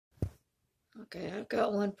Okay, I've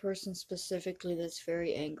got one person specifically that's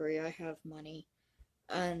very angry. I have money,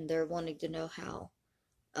 and they're wanting to know how.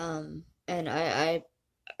 And I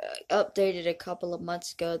updated a couple of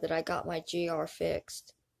months ago that I got my GR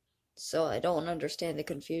fixed, so I don't understand the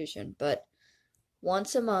confusion. But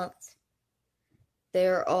once a month,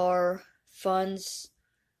 there are funds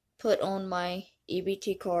put on my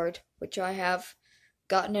EBT card, which I have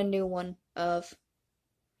gotten a new one of.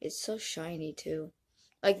 It's so shiny too.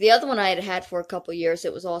 Like the other one I had had for a couple years,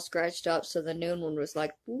 it was all scratched up, so the new one was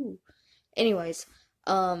like, ooh. Anyways,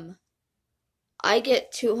 um, I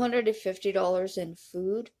get $250 in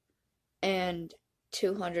food and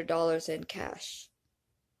 $200 in cash.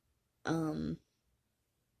 Um,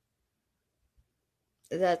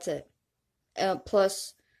 that's it.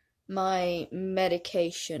 Plus my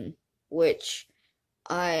medication, which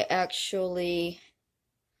I actually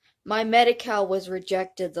my Medi-Cal was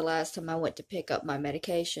rejected the last time I went to pick up my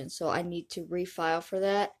medication, so I need to refile for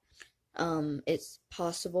that. It's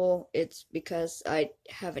possible it's because I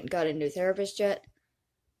haven't got a new therapist yet.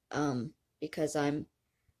 Because I'm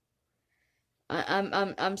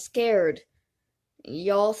scared.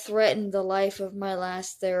 Y'all threatened the life of my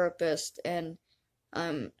last therapist, and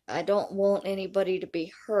I don't want anybody to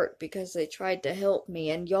be hurt because they tried to help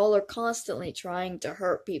me, and y'all are constantly trying to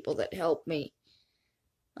hurt people that help me.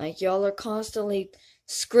 Like y'all are constantly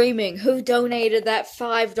screaming, "Who donated that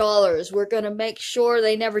 $5? We're gonna make sure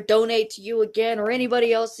they never donate to you again or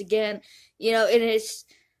anybody else again." And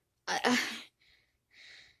I,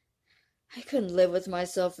 I couldn't live with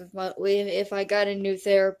myself if I got a new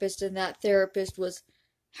therapist and that therapist was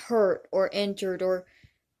hurt or injured or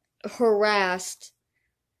harassed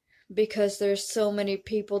because there's so many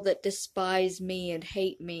people that despise me and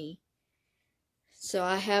hate me. So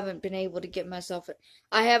I haven't been able to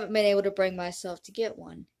bring myself to get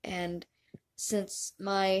one. And since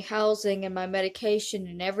my housing and my medication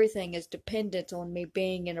and everything is dependent on me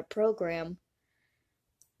being in a program,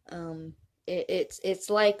 it's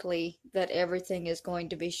likely that everything is going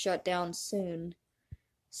to be shut down soon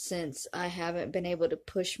since I haven't been able to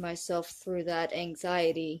push myself through that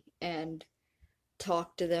anxiety and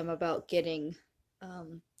talk to them about getting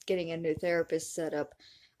a new therapist set up.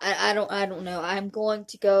 I don't know. I'm going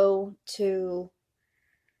to go to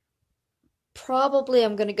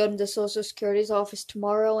the Social Security's office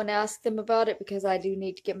tomorrow and ask them about it because I do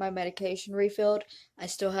need to get my medication refilled. I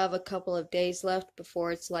still have a couple of days left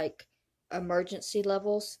before it's like emergency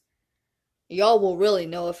levels. Y'all will really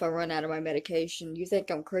know if I run out of my medication. You think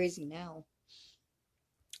I'm crazy now.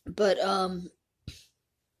 But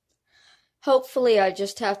hopefully I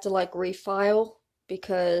just have to like refile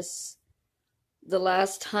because the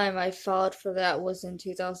last time I filed for that was in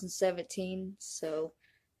 2017, so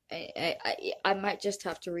I might just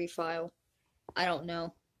have to refile. I don't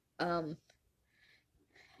know. Um,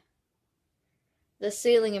 the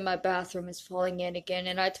ceiling in my bathroom is falling in again,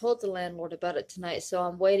 and I told the landlord about it tonight, so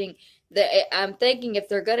I'm waiting. I'm thinking if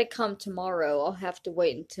they're gonna come tomorrow, I'll have to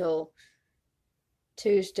wait until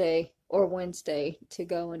Tuesday or Wednesday to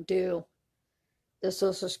go and do the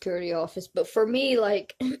Social Security office. But for me,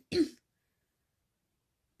 like,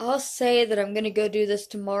 I'll say that I'm gonna go do this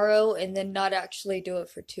tomorrow and then not actually do it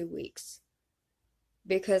for 2 weeks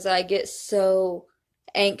because I get so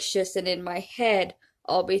anxious and in my head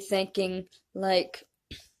I'll be thinking like,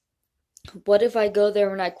 what if I go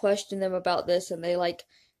there and I question them about this and they like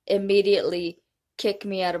immediately kick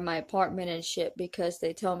me out of my apartment and shit because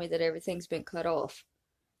they tell me that everything's been cut off.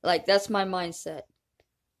 Like that's my mindset.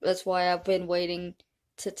 That's why I've been waiting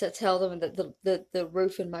to tell them that the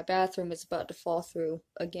roof in my bathroom is about to fall through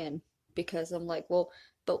again. Because I'm like, well,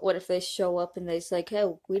 but what if they show up and they say, like, hey,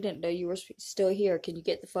 we didn't know you were still here. Can you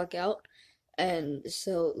get the fuck out? And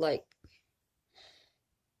so, like,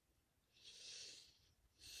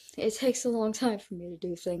 it takes a long time for me to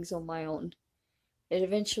do things on my own. It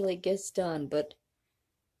eventually gets done, but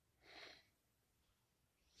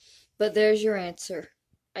there's your answer.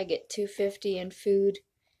 I get 250 in food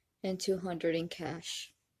and 200 in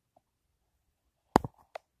cash.